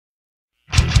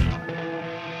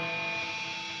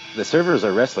the servers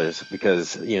are wrestlers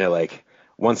because, like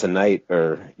once a night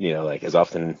or, like as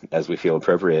often as we feel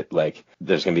appropriate, like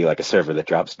there's going to be like a server that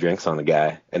drops drinks on the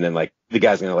guy. And then like the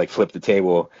guy's going to like flip the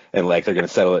table and like they're going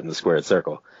to settle it in the squared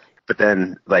circle. But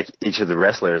then like each of the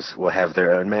wrestlers will have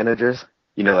their own managers.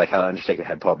 Like how Undertaker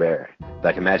had Paul Bearer.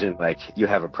 Like imagine like you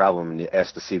have a problem and you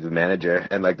ask to see the manager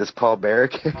and like this Paul Bearer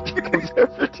character comes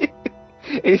over to you.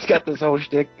 And he's got this whole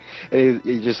shtick and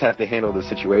you just have to handle the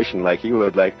situation like he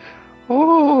would, like,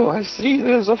 oh, I see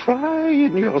there's a fly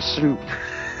in your soup.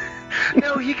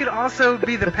 No, he could also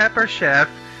be the pepper chef,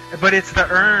 but it's the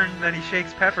urn that he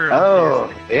shakes pepper.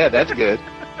 Oh, yeah, that's good.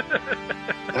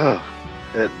 Oh,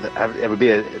 it would be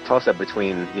a toss-up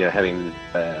between, having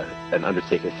an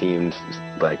Undertaker-themed,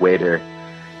 like, waiter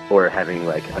or having,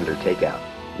 like, under takeout,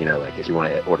 like, if you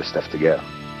want to order stuff to go.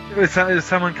 If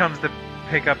someone comes to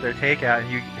pick up their takeout and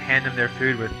you hand them their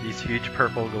food with these huge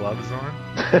purple gloves on.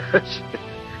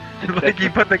 Like you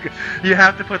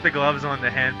have to put the gloves on to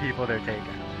hand people their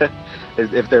takeout.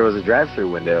 If there was a drive-through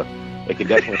window, it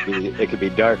could be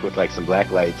dark with like some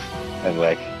black lights and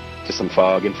like just some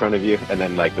fog in front of you, and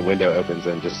then like the window opens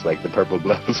and just like the purple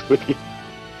gloves with you.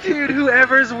 Dude,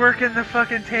 whoever's working the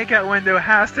fucking takeout window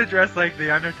has to dress like the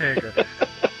Undertaker.